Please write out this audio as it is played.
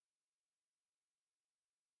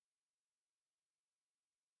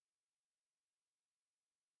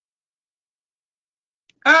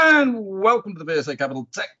And welcome to the BSA Capital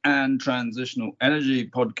Tech and Transitional Energy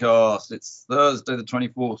Podcast. It's Thursday, the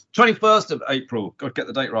 21st of April. Got to get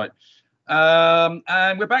the date right.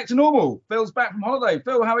 And we're back to normal. Phil's back from holiday.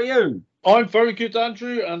 Phil, how are you? I'm very good,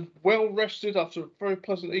 Andrew, and well rested after a very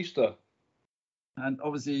pleasant Easter. And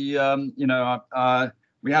obviously,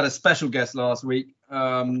 we had a special guest last week,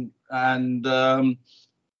 I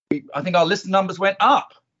think our listener numbers went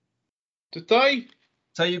up. Did they?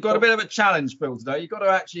 So you've got a bit of a challenge, Phil, today. You've got to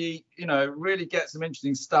actually, really get some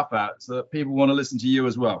interesting stuff out so that people want to listen to you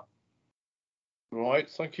as well.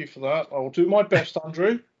 Right, thank you for that. I will do my best,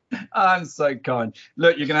 Andrew. I'm so kind.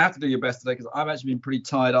 Look, you're going to have to do your best today because I've actually been pretty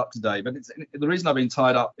tied up today. But the reason I've been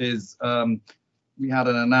tied up is we had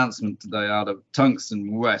an announcement today out of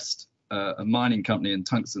Tungsten West, a mining company in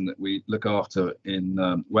Tungsten that we look after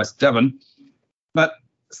in West Devon. But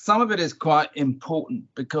some of it is quite important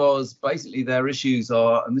because basically their issues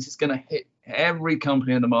are, and this is going to hit every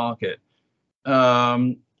company in the market,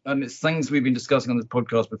 and it's things we've been discussing on this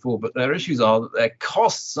podcast before, but their issues are that their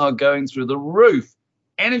costs are going through the roof,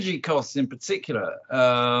 energy costs in particular,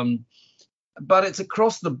 but it's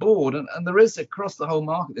across the board, and there is across the whole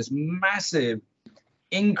market this massive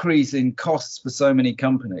increase in costs for so many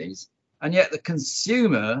companies, and yet the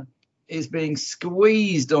consumer is being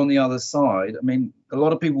squeezed on the other side. I mean, a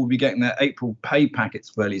lot of people will be getting their April pay packets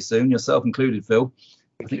fairly soon, yourself included, Phil.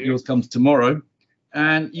 I think yours comes tomorrow.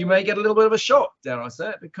 And you may get a little bit of a shock, dare I say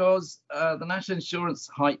it, because the national insurance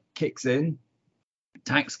hike kicks in,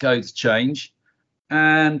 tax codes change,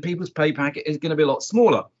 and people's pay packet is going to be a lot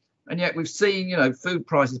smaller. And yet we've seen, food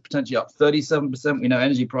prices potentially up 37%. We know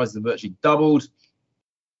energy prices have virtually doubled.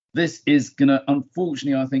 This is going to,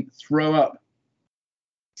 unfortunately, I think, throw up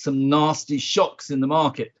some nasty shocks in the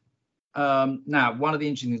market. Now, one of the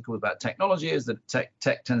interesting things about technology is that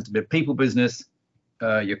tech tends to be a people business.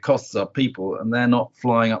 Your costs are people, and they're not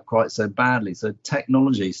flying up quite so badly. So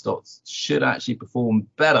technology stocks should actually perform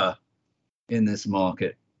better in this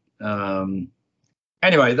market. Anyway,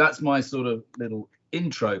 that's my sort of little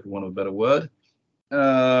intro, for want of a better word.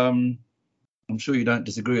 I'm sure you don't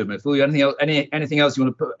disagree with me. Phil, anything else you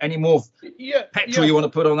want to put? Any more petrol you want to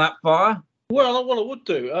put on that fire? Well, what I would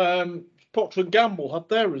do, Procter & Gamble had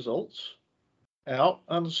their results out,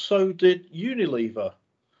 and so did Unilever.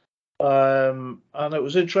 And it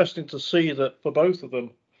was interesting to see that for both of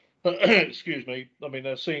them, excuse me, I mean,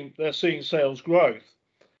 they're seeing sales growth,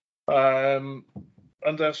 and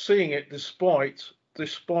they're seeing it despite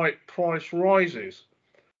price rises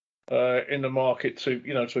in the market to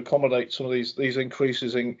accommodate some of these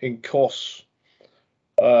increases in costs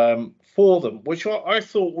for them, which I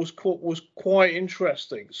thought was quite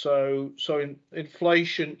interesting. So in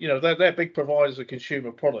inflation, they're big providers of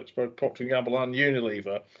consumer products, both Procter & Gamble and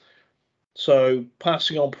Unilever. So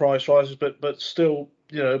passing on price rises, but still,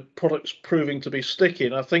 products proving to be sticky.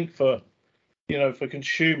 And I think for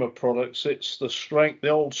consumer products, it's the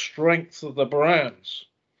old strength of the brands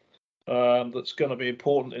that's going to be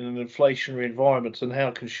important in an inflationary environment and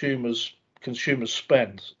how consumers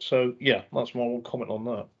spend. So yeah, that's my one comment on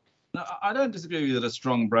that. No, I don't disagree with you that a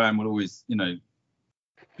strong brand will always,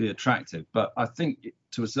 be attractive. But I think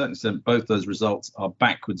to a certain extent, both those results are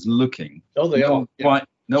backwards looking. Oh, they are.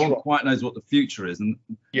 No one quite knows what the future is. And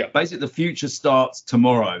basically the future starts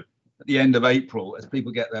tomorrow at the end of April as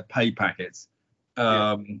people get their pay packets.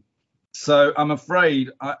 So I'm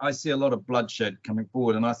afraid I see a lot of bloodshed coming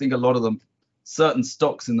forward. And I think a lot of them, certain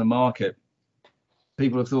stocks in the market,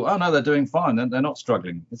 people have thought, oh, no, they're doing fine. They're not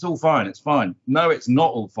struggling. It's all fine. It's fine. No, it's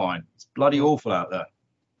not all fine. It's bloody awful out there.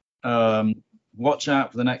 Watch out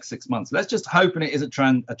for the next 6 months. Let's just hope and it is a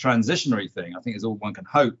transitionary thing. I think is all one can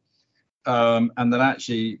hope. And that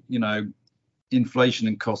actually, inflation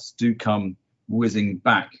and costs do come whizzing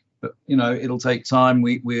back. But, it'll take time.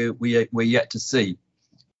 We're yet to see.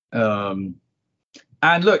 And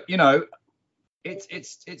look,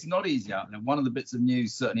 it's not easy out there. One of the bits of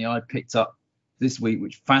news certainly I picked up this week,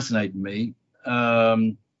 which fascinated me,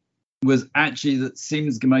 was actually that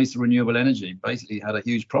Siemens Gamesa Renewable Energy basically had a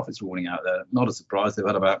huge profits warning out there. Not a surprise. They've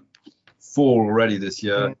had about 4 already this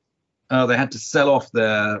year. They had to sell off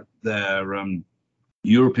their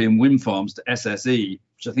European wind farms to SSE,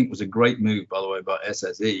 which I think was a great move, by the way, by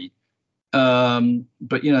SSE.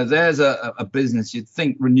 But, there's a business you'd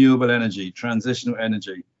think renewable energy, transitional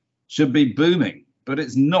energy should be booming. But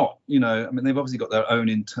it's not, they've obviously got their own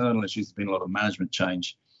internal issues. There's been a lot of management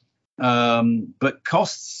change. But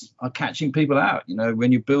costs are catching people out.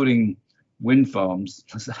 When you're building wind farms,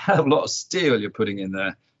 there's a hell of a lot of steel you're putting in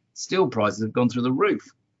there. Steel prices have gone through the roof.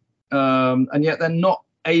 And yet they're not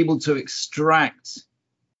able to extract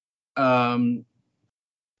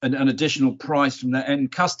an additional price from their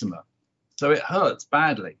end customer. So it hurts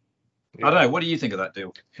badly. Yeah. I don't know. What do you think of that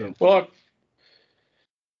deal, Phil? Well,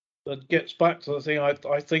 that gets back to the thing.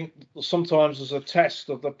 I think sometimes there's a test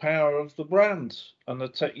of the power of the brand and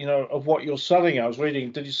of what you're selling. I was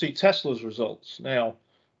reading. Did you see Tesla's results? Now,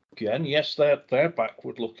 again, yes, they're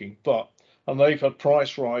backward looking, and they've had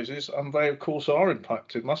price rises, and they of course are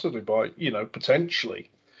impacted massively by potentially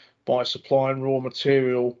by supply and more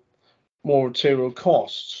material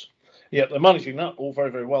costs. Yet they're managing that all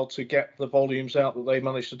very, very well to get the volumes out that they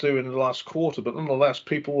managed to do in the last quarter. But nonetheless,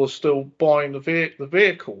 people were still buying the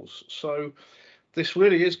vehicles. So this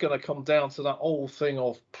really is going to come down to that old thing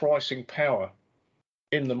of pricing power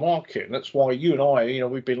in the market. And that's why you and I,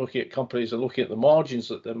 we've been looking at companies and looking at the margins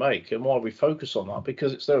that they make, and why we focus on that,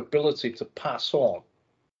 because it's their ability to pass on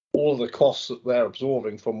all of the costs that they're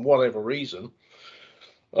absorbing from whatever reason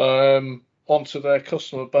onto their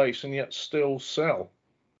customer base and yet still sell.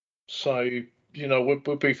 So,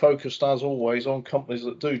 we'll be focused, as always, on companies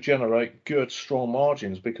that do generate good, strong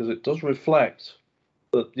margins, because it does reflect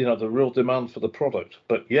the real demand for the product.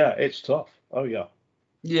 But yeah, it's tough. Oh yeah.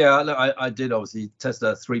 Yeah, look, I did obviously test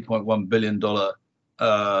a $3.1 billion,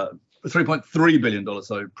 $3.3 billion,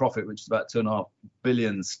 sorry, profit, which is about 2.5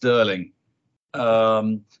 billion sterling.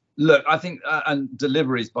 Look, I think, and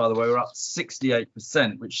deliveries, by the way, were up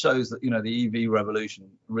 68%, which shows that, the EV revolution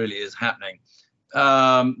really is happening.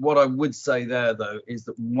 What I would say there, though, is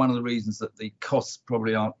that one of the reasons that the costs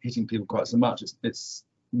probably aren't hitting people quite so much, it's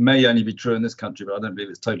may only be true in this country, but I don't believe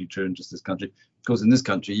it's totally true in just this country. Of course, in this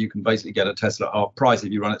country, you can basically get a Tesla at half price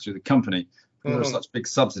if you run it through the company. There are such big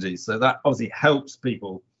subsidies. So that obviously helps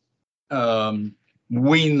people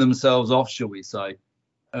wean themselves off, shall we say,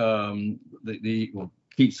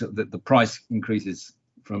 keeps the price increases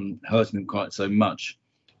from hurting them quite so much.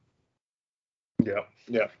 Yeah.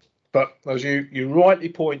 But as you rightly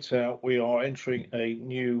point out, we are entering a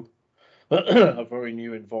very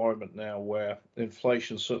new environment now, where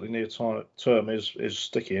inflation, certainly near term, is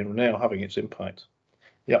sticky and now having its impact.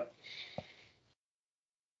 Yeah.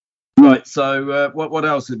 Right. So what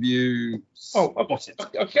else have you spotted?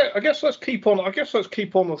 I guess let's keep on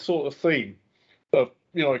the sort of theme of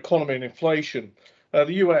economy and inflation.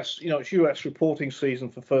 The US, it's US reporting season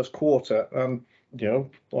for first quarter, and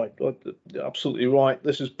absolutely right.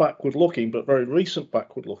 This is backward looking, but very recent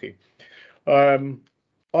backward looking.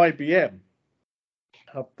 IBM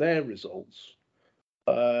had their results,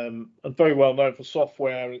 and very well known for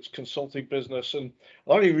software, its consulting business. And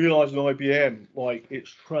I only realised in IBM, its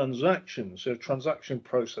transactions, so transaction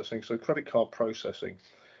processing, so credit card processing,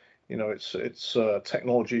 its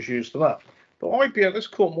technology is used for that. But IBM, this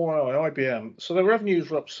caught my eye. IBM, so their revenues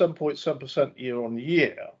were up 7.7% year on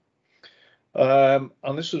year. And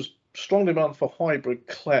this was strong demand for hybrid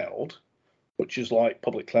cloud, which is like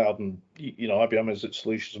public cloud, and IBM has its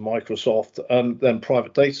solutions, Microsoft, and then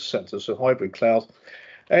private data centers, so hybrid cloud.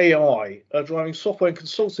 AI are driving software and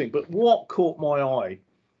consulting. But what caught my eye,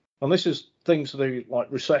 and this is things to do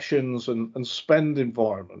like recessions and spend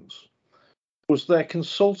environments, was their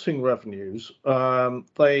consulting revenues. Their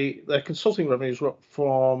consulting revenues were up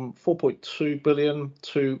from 4.2 billion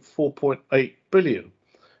to 4.8 billion.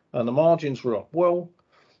 And the margins were up. Well,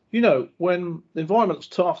 when the environment's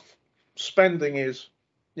tough, spending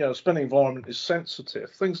environment is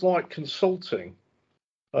sensitive. Things like consulting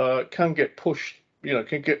can get pushed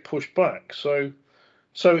back. So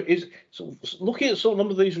looking at sort of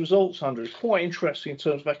number of these results, Andrew, is quite interesting in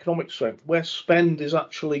terms of economic strength, where spend is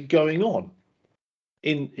actually going on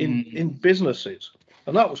in businesses,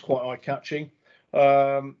 and that was quite eye-catching.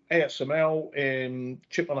 ASML in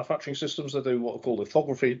chip manufacturing systems, they do what are called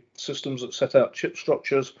lithography systems that set out chip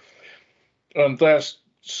structures, and they're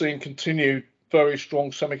seeing continued very strong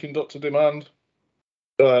semiconductor demand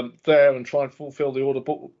there, and try and fulfill the order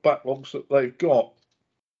book backlogs that they've got.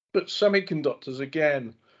 But semiconductors,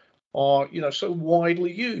 again, are so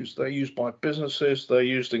widely used. They're used by businesses, they're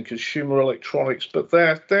used in consumer electronics, but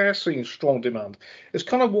they're seeing strong demand. It's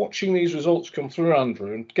kind of watching these results come through,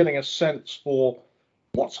 Andrew, and getting a sense for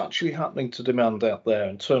what's actually happening to demand out there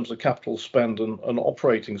in terms of capital spend and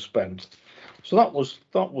operating spend. So I thought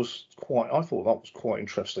that was quite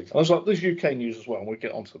interesting. And there's UK news as well, and we'll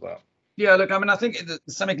get onto that. Yeah, look, I mean, I think the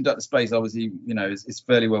semiconductor space, obviously, is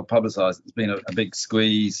fairly well publicised. It's been a big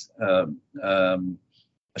squeeze.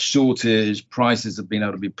 A shortage, prices have been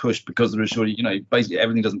able to be pushed because there is shortage. Basically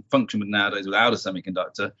everything doesn't function nowadays without a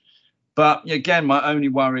semiconductor. But again, my only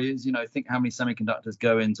worry is, think how many semiconductors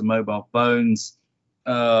go into mobile phones.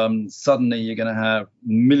 Suddenly you're going to have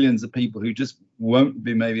millions of people who just won't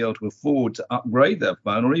be maybe able to afford to upgrade their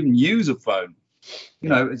phone or even use a phone.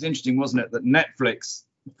 It's interesting, wasn't it, that Netflix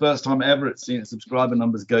the first time ever it's seen its subscriber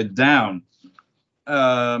numbers go down.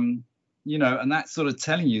 You know, and that's sort of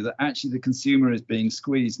telling you that actually the consumer is being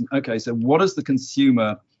squeezed. And, okay, so what has the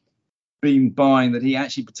consumer been buying that he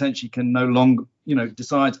actually potentially can no longer, you know,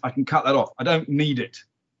 decides I can cut that off. I don't need it.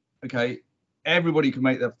 Okay, everybody can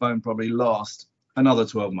make their phone probably last another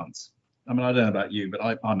 12 months. I mean, I don't know about you, but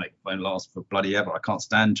I make the phone last for bloody ever. I can't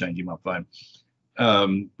stand changing my phone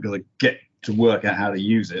because I get to work out how to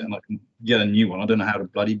use it and I can get a new one. I don't know how to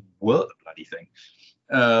bloody work the bloody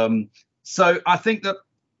thing. So I think that,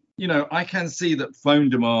 you know, I can see that phone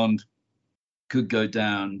demand could go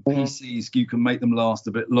down. PCs, you can make them last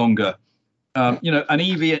a bit longer. You know, an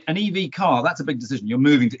EV car, that's a big decision. You're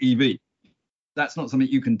moving to EV. That's not something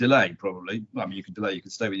you can delay, probably. I mean, you can delay, you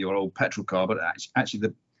can stay with your old petrol car, but actually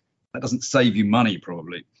that doesn't save you money,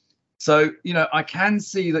 probably. So, you know, I can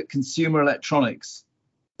see that consumer electronics,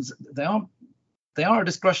 they are a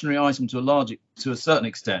discretionary item to a certain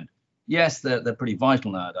extent. Yes, they're pretty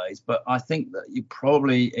vital nowadays, but I think that you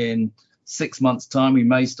probably in 6 months' time, we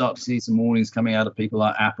may start to see some warnings coming out of people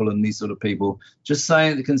like Apple and these sort of people just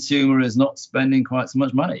saying the consumer is not spending quite so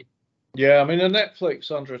much money. Yeah, I mean, the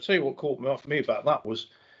Netflix, Andrew, I tell you what caught me about that was,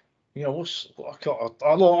 you know,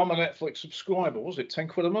 I'm a Netflix subscriber. Was it 10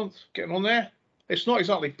 quid a month getting on there? It's not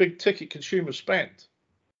exactly big ticket consumer spend,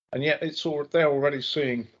 and yet they're already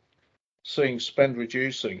seeing spend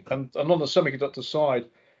reducing. And on the semiconductor side,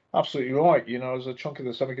 absolutely right. You know, there's a chunk of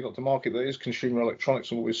the semiconductor market that is consumer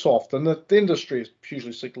electronics and will be soft, and the industry is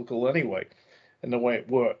hugely cyclical anyway in the way it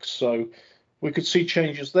works. So we could see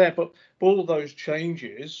changes there, but all of those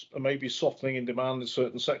changes and maybe softening in demand in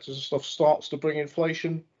certain sectors and stuff starts to bring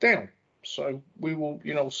inflation down. So we will,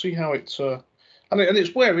 you know, see how it's and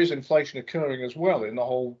it's where is inflation occurring as well in the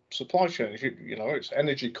whole supply chain. You know, it's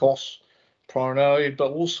energy costs primarily,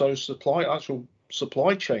 but also actual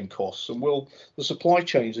supply chain costs, and will the supply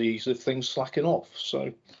chains ease if things slacken off?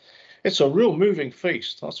 So it's a real moving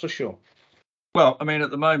feast, that's for sure. Well, I mean,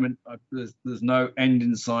 at the moment, there's no end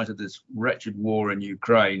in sight of this wretched war in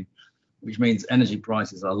Ukraine, which means energy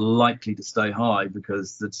prices are likely to stay high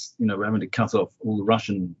because that's, you know, we're having to cut off all the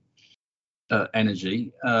Russian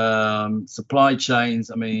energy. Supply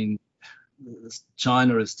chains, I mean,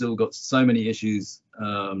 China has still got so many issues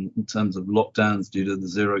in terms of lockdowns due to the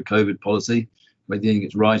zero COVID policy. Whether you think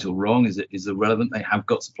it's right or wrong is irrelevant. They have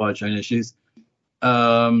got supply chain issues.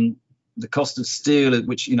 The cost of steel,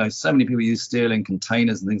 which, you know, so many people use steel in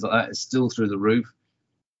containers and things like that, is still through the roof.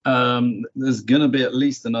 There's going to be at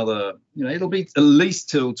least another, you know, it'll be at least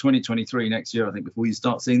till 2023 next year, I think, before you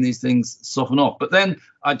start seeing these things soften off. But then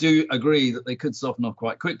I do agree that they could soften off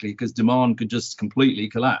quite quickly because demand could just completely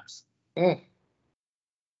collapse. Yeah,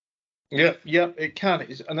 it can.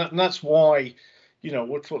 And that's why, you know,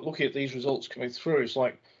 we're looking at these results coming through. It's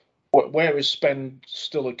like, where is spend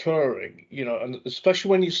still occurring? You know, and especially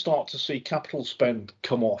when you start to see capital spend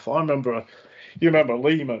come off. You remember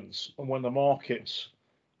Lehman's, and when the markets,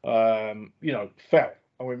 you know, fell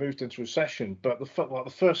and we moved into recession. But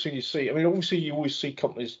the first thing you see, I mean, obviously you always see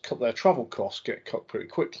companies cut their travel costs, get cut pretty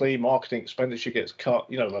quickly. Marketing expenditure gets cut.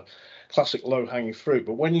 You know, the classic low-hanging fruit.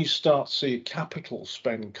 But when you start to see capital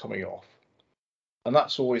spend coming off, and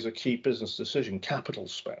that's always a key business decision, capital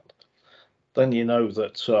spend, then you know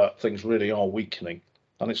that things really are weakening,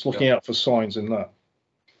 and it's looking out for signs in that.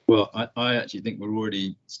 Well, I actually think we're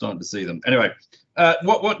already starting to see them. Anyway,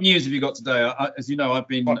 what news have you got today? As you know, I've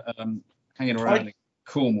been hanging around in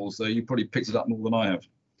Cornwall, so you probably picked it up more than I have.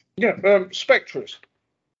 Yeah, Spectris,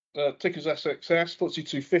 tickers SXS, FTSE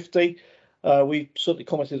 250. We've certainly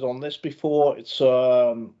commented on this before. It's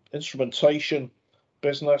instrumentation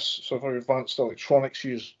business, so very advanced electronics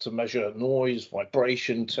used to measure noise,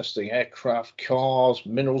 vibration, testing aircraft, cars,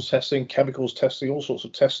 minerals testing, chemicals testing, all sorts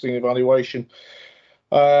of testing, evaluation.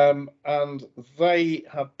 And they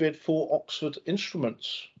have bid for Oxford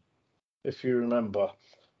Instruments, if you remember.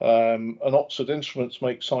 And Oxford Instruments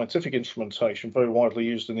make scientific instrumentation, very widely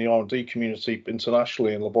used in the R&D community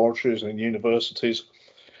internationally in laboratories and in universities.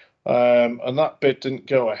 And that bid didn't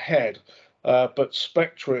go ahead. But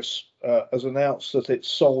Spectris has announced that it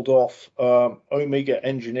sold off Omega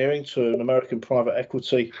Engineering to an American private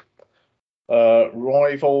equity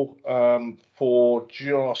rival for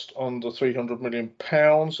just under £300 million,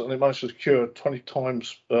 and they managed to secure 20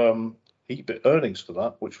 times EBIT earnings for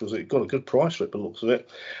that, which was, it got a good price for it by the looks of it.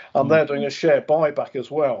 And they're doing a share buyback as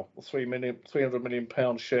well, £300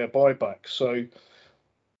 million share buyback. So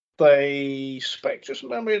Spectris,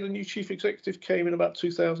 remember, the new chief executive came in about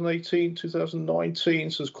 2018,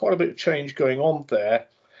 2019, so there's quite a bit of change going on there,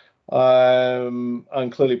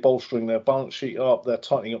 and clearly bolstering their balance sheet up. They're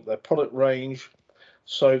tightening up their product range.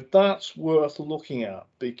 So that's worth looking at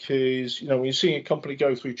because, when you're seeing a company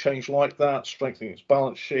go through change like that, strengthening its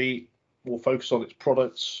balance sheet, more focus on its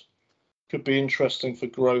products, could be interesting for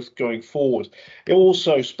growth going forward. It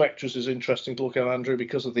also, Spectris is interesting to look at, Andrew,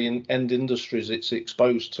 because of the end industries it's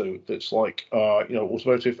exposed to. It's like,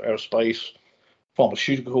 automotive, aerospace,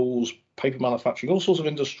 pharmaceuticals, paper manufacturing, all sorts of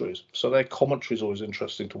industries. So their commentary is always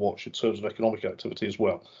interesting to watch in terms of economic activity as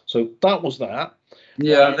well. So that was that.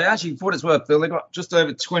 Yeah, they actually, for what it's worth, Phil, they got just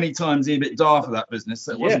over 20 times EBITDA for that business.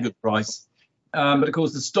 So it was a good price. But of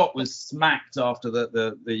course, the stock was smacked after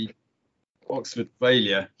the Oxford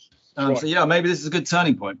failure. Right. So yeah, maybe this is a good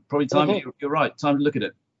turning point. Probably time. You're right. Time to look at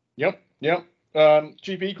it. Yep.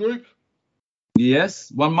 GB Group. Yes,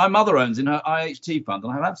 one my mother owns in her IHT fund,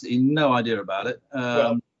 and I have absolutely no idea about it.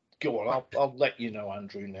 Well, go on. I'll let you know,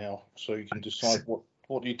 Andrew, now, so you can decide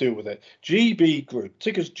what you do with it. GB Group,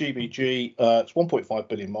 ticker's GBG. It's 1.5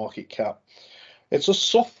 billion market cap. It's a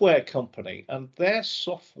software company, and their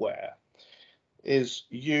software is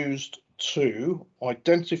used to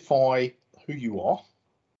identify who you are,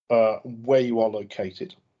 where you are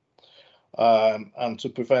located, and to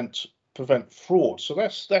prevent fraud. So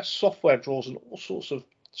their software draws on all sorts of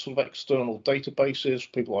sort of external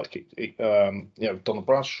databases, people like Dun &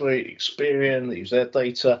 Bradstreet, Experian. They use their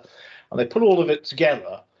data, and they put all of it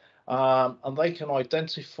together, and they can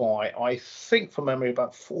identify, I think from memory,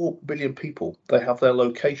 about 4 billion people. They have their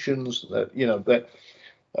locations, where they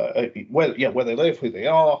live, who they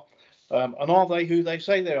are. And are they who they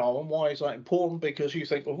say they are? And why is that important? Because you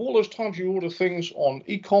think of all those times you order things on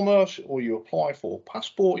e-commerce, or you apply for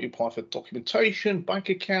passport, you apply for documentation, bank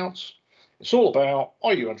accounts. It's all about,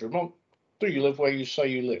 are you Andrew Monk? Do you live where you say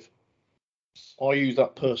you live? Are you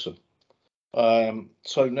that person?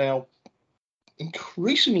 So now,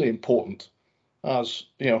 increasingly important as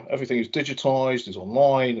everything is digitized, is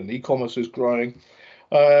online, and e-commerce is growing.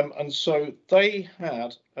 And so they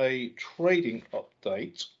had a trading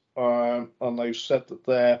update. And they've said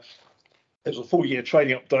that there's a full-year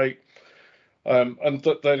trading update, and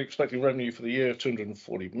that they're expecting revenue for the year of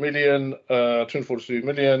 242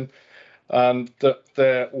 million, and that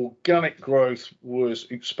their organic growth was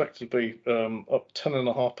expected to be up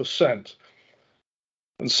 10.5%.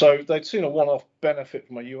 And so they'd seen a one-off benefit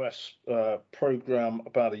from a US program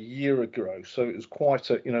about a year ago. So it was quite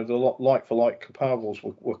the like-for-like comparables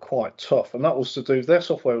were quite tough. And that was to do, their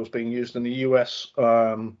software was being used in the US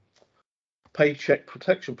Paycheck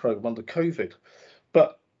Protection Program under COVID.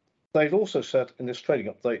 But they've also said in this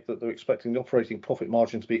trading update that they're expecting the operating profit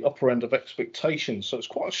margin to be upper end of expectations. So it's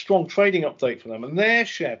quite a strong trading update for them. And their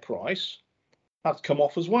share price had come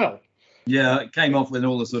off as well. Yeah, it came off when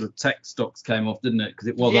all the sort of tech stocks came off, didn't it? Because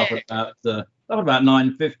it was up about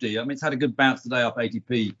 950. I mean, it's had a good bounce today, up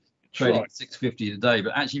 80p, trading at 650 today.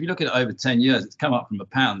 But actually, if you look at it over 10 years, it's come up from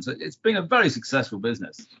 £1. So it's been a very successful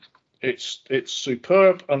business. It's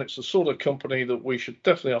superb, and it's the sort of company that we should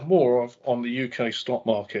definitely have more of on the UK stock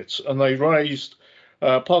markets. And they raised,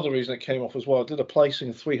 part of the reason it came off as well, did a placing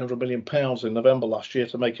of £300 million in November last year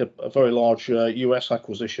to make a very large US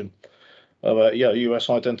acquisition of a US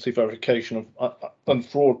identity verification and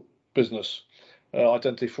fraud business,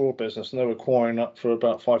 identity fraud business, and they're acquiring that for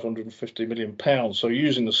about £550 million. So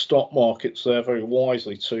using the stock markets there very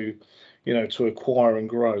wisely to acquire and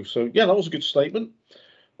grow. So yeah, that was a good statement.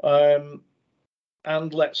 And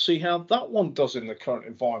let's see how that one does in the current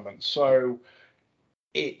environment. So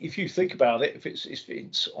if you think about it, if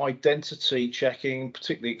it's identity checking,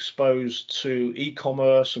 particularly exposed to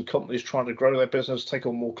e-commerce and companies trying to grow their business, take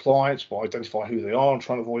on more clients, but identify who they are and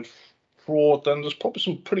trying to avoid fraud, then there's probably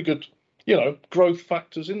some pretty good, growth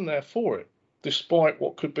factors in there for it, despite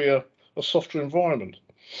what could be a softer environment.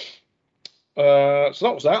 So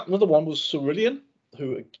that was that. Another one was Cerillion,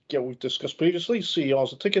 who we've discussed previously.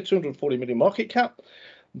 CER's a ticker, 240 million market cap.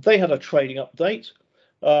 They had a trading update.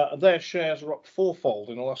 Their shares are up fourfold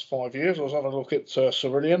in the last 5 years. I was having a look at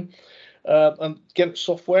Cerillion, and again, it's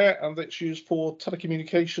software, and it's used for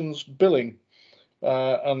telecommunications billing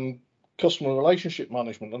and customer relationship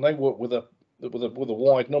management. And they work with a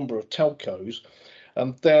wide number of telcos,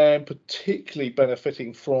 and they're particularly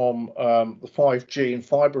benefiting from the 5G and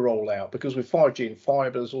fibre rollout, because with 5G and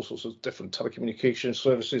fibre, there's all sorts of different telecommunication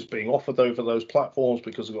services being offered over those platforms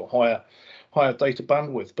because they've got higher data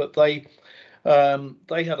bandwidth. But they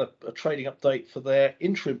had a trading update for their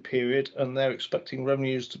interim period, and they're expecting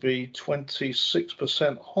revenues to be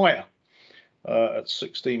 26% higher at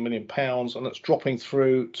 £16 million, and that's dropping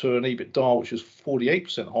through to an EBITDA which is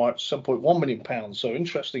 48% higher at £7.1 million. So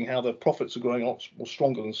interesting how their profits are growing a lot more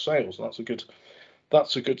stronger than sales, and that's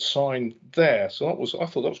a good sign there. So I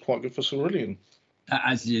thought that was quite good for Cerillion.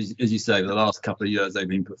 As you say, the last couple of years they've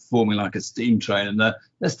been performing like a steam train, and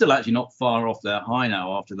they're still actually not far off their high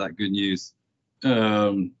now after that good news.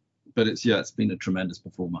 But it's been a tremendous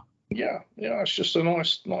performer. Yeah, it's just a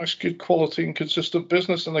nice, good quality and consistent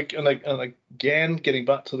business. And again, getting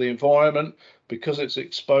back to the environment, because it's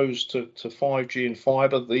exposed to 5G and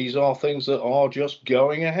fiber, these are things that are just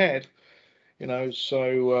going ahead.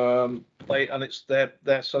 So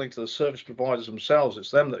they're selling to the service providers themselves.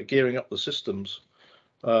 It's them that are gearing up the systems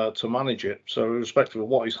to manage it. So irrespective of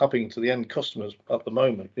what is happening to the end customers at the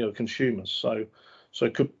moment, consumers. So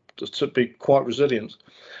it could be quite resilient.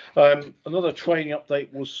 Another trading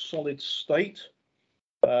update was Solid State.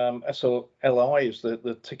 SLI is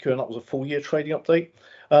the ticker, and that was a full year trading update.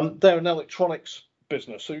 They're an electronics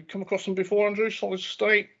business. So you come across them before, Andrew? Solid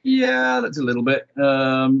State? Yeah, that's a little bit.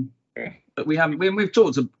 But we've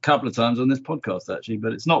talked a couple of times on this podcast actually,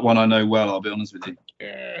 but it's not one I know well. I'll be honest with you.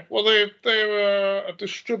 Yeah, well, they're a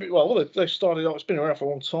distributor. Well, they started off. It's been around for a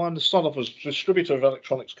long time. They started off as a distributor of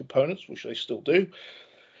electronics components, which they still do.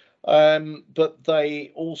 But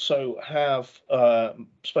they also have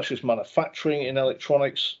specialist manufacturing in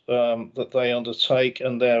electronics that they undertake,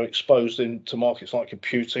 and they're exposed into markets like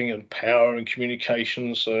computing and power and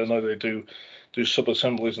communications. So I know they do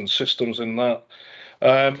sub-assemblies and systems in that.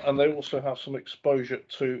 And they also have some exposure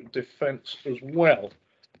to defence as well.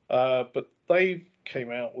 But they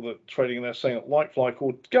came out with a trading, and they're saying that like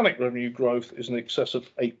organic revenue growth is in excess of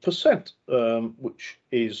 8%, which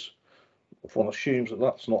is, if one assumes that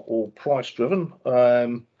that's not all price driven,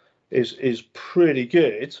 is pretty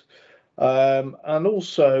good. And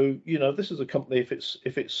also, this is a company, if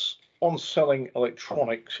it's on selling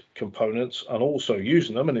electronic components and also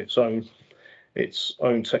using them in its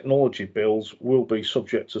own technology builds, will be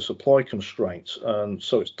subject to supply constraints, and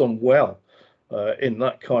so it's done well in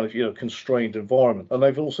that kind of constrained environment. And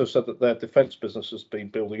they've also said that their defence business has been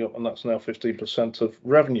building up, and that's now 15% of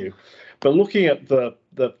revenue. But looking at the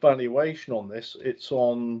valuation on this, it's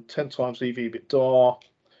on 10 times EV/EBITDA,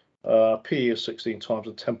 PE is 16 times,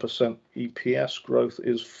 and 10% EPS growth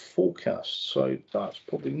is forecast. So that's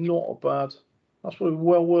probably not a bad. That's probably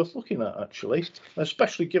well worth looking at, actually,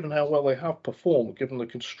 especially given how well they have performed, given the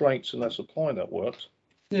constraints in their supply networks.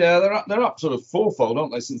 Yeah, they're up sort of fourfold,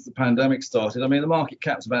 aren't they, since the pandemic started? I mean, the market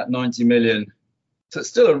cap's about 90 million, so it's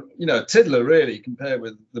still a tiddler really compared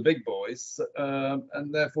with the big boys,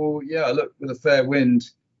 and therefore, look, with a fair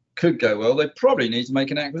wind, could go well. They probably need to make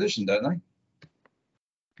an acquisition, don't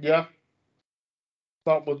they? Yeah,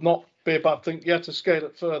 that would not be a bad thing. Yeah, to scale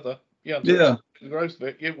it further. Yeah. The growth of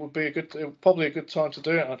it, it would probably a good time to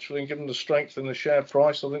do it, actually, and given the strength in the share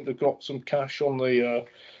price. I think they've got some cash on the.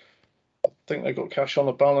 I think they've got cash on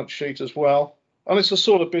the balance sheet as well, and it's the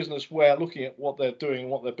sort of business where, looking at what they're doing,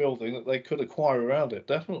 what they're building, that they could acquire around it,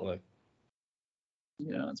 definitely.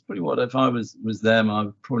 Yeah, that's pretty what. If I was them, I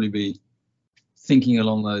would probably be thinking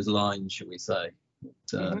along those lines, shall we say?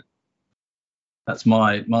 But, that's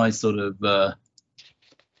my sort of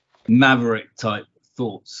maverick type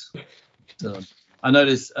thoughts. I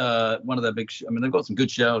noticed one of their big. They've got some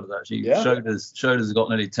good shareholders actually. Yeah. Schroders has got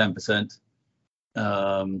nearly 10%.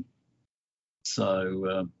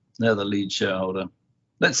 So they're the lead shareholder.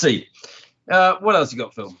 Let's see. What else you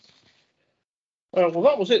got, Phil? Well,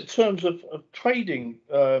 that was it in terms of trading.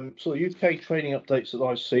 So the UK trading updates that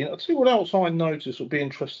I've seen. I'll tell you what else I noticed would be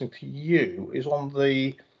interesting to you is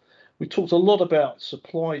we talked a lot about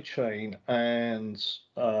supply chain and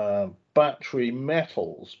battery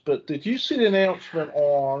metals, but did you see the announcement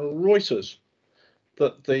on Reuters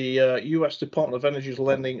that the US Department of Energy is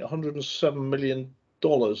lending $107 million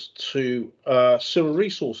to Syrah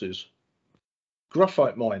Resources,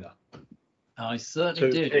 graphite miner? I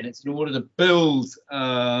certainly did, and it's in order to build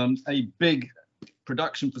a big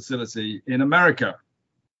production facility in America,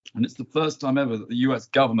 and it's the first time ever that the US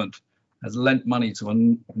government has lent money to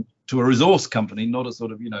a resource company, not a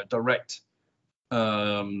sort of direct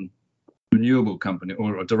renewable company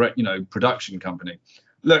or a direct production company.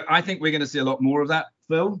 Look, I think we're going to see a lot more of that,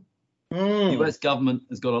 Phil. The US government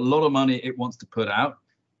has got a lot of money it wants to put out.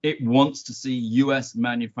 It wants to see US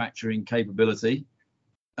manufacturing capability,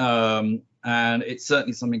 and it's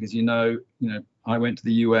certainly something, as I went to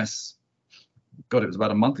the US. God, it was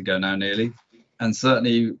about a month ago now, nearly. And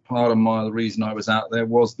certainly part of the reason I was out there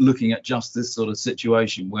was looking at just this sort of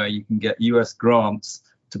situation where you can get US grants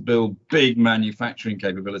to build big manufacturing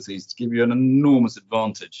capabilities to give you an enormous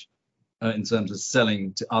advantage in terms of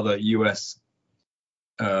selling to other US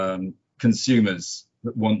consumers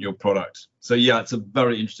that want your product. So, it's a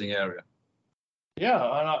very interesting area.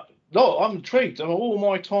 Yeah, I'm intrigued. All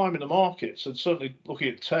my time in the markets and certainly looking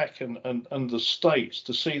at tech and the States,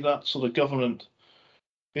 to see that sort of government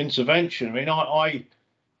intervention. I mean,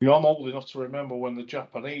 I'm old enough to remember when the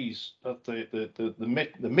Japanese, the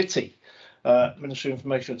MITI, Ministry of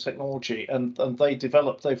Information and Technology, and they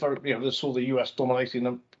saw the US dominating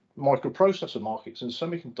the microprocessor markets in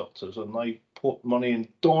semiconductors, and they put money in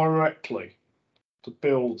directly to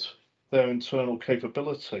build their internal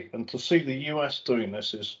capability. And to see the US doing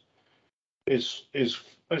this is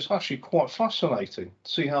actually quite fascinating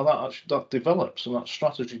to see how that develops and that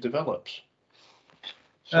strategy develops.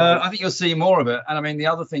 I think you'll see more of it. And I mean, the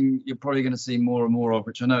other thing you're probably going to see more and more of,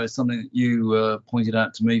 which I know is something that you pointed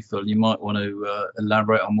out to me, Phil, you might want to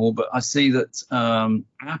elaborate on more, but I see that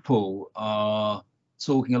Apple are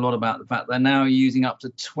talking a lot about the fact they're now using up to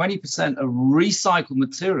 20% of recycled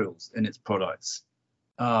materials in its products,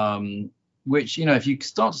 which, if you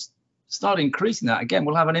start increasing that, again,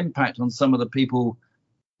 will have an impact on some of the people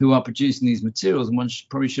who are producing these materials, and one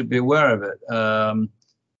probably should be aware of it.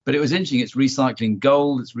 But it was interesting. It's recycling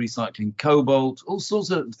gold, it's recycling cobalt, all sorts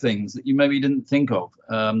of things that you maybe didn't think of.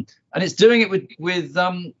 And it's doing it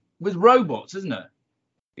with robots, isn't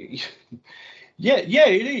it? Yeah,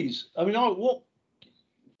 it is. I mean,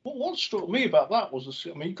 what struck me about that was,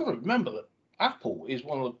 you've got to remember that Apple is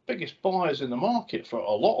one of the biggest buyers in the market for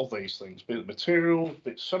a lot of these things, be it materials,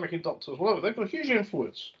 be it semiconductors, whatever. They've got a huge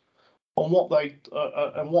influence on what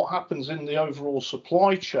and what happens in the overall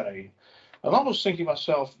supply chain. And I was thinking to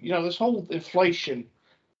myself, this whole inflation,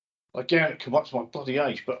 again, it comes back to my bloody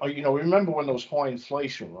age, but, remember when there was high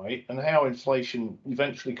inflation, right? And how inflation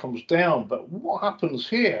eventually comes down. But what happens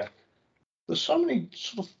here, there's so many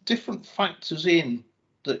sort of different factors in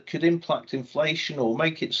that could impact inflation or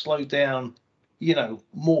make it slow down,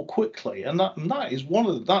 more quickly. And that is one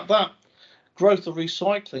of that growth of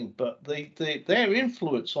recycling. But their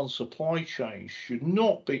influence on supply chains should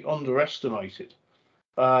not be underestimated.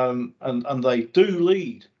 And they do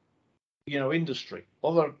lead, industry.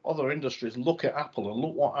 Other industries look at Apple and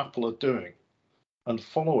look what Apple are doing, and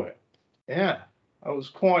follow it. Yeah, it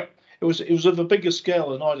was of a bigger scale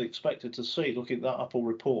than I'd expected to see looking at that Apple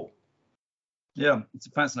report. Yeah, it's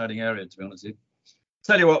a fascinating area, to be honest with you.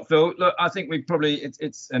 Tell you what, Phil. Look, I think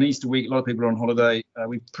it's an Easter week. A lot of people are on holiday.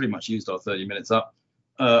 We've pretty much used our 30 minutes up.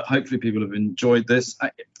 Hopefully, people have enjoyed this.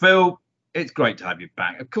 Phil, it's great to have you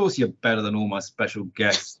back. Of course, you're better than all my special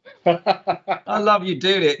guests. I love you,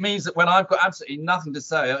 dude. It means that when I've got absolutely nothing to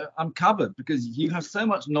say, I'm covered because you have so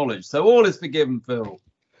much knowledge. So all is forgiven, Phil.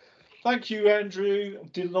 Thank you, Andrew. I'm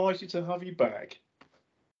delighted to have you back.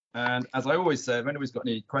 And as I always say, if anybody's got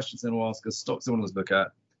any questions they want to ask us, stocks they want us to look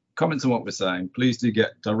at, comments on what we're saying, please do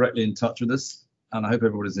get directly in touch with us. And I hope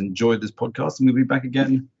everybody's enjoyed this podcast, and we'll be back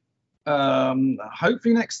again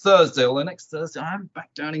hopefully next Thursday. Although next Thursday I'm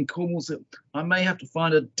back down in Cornwall, so I may have to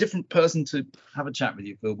find a different person to have a chat with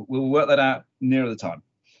you, Phil, but we'll work that out nearer the time.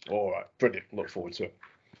 All right, brilliant. Look forward to it.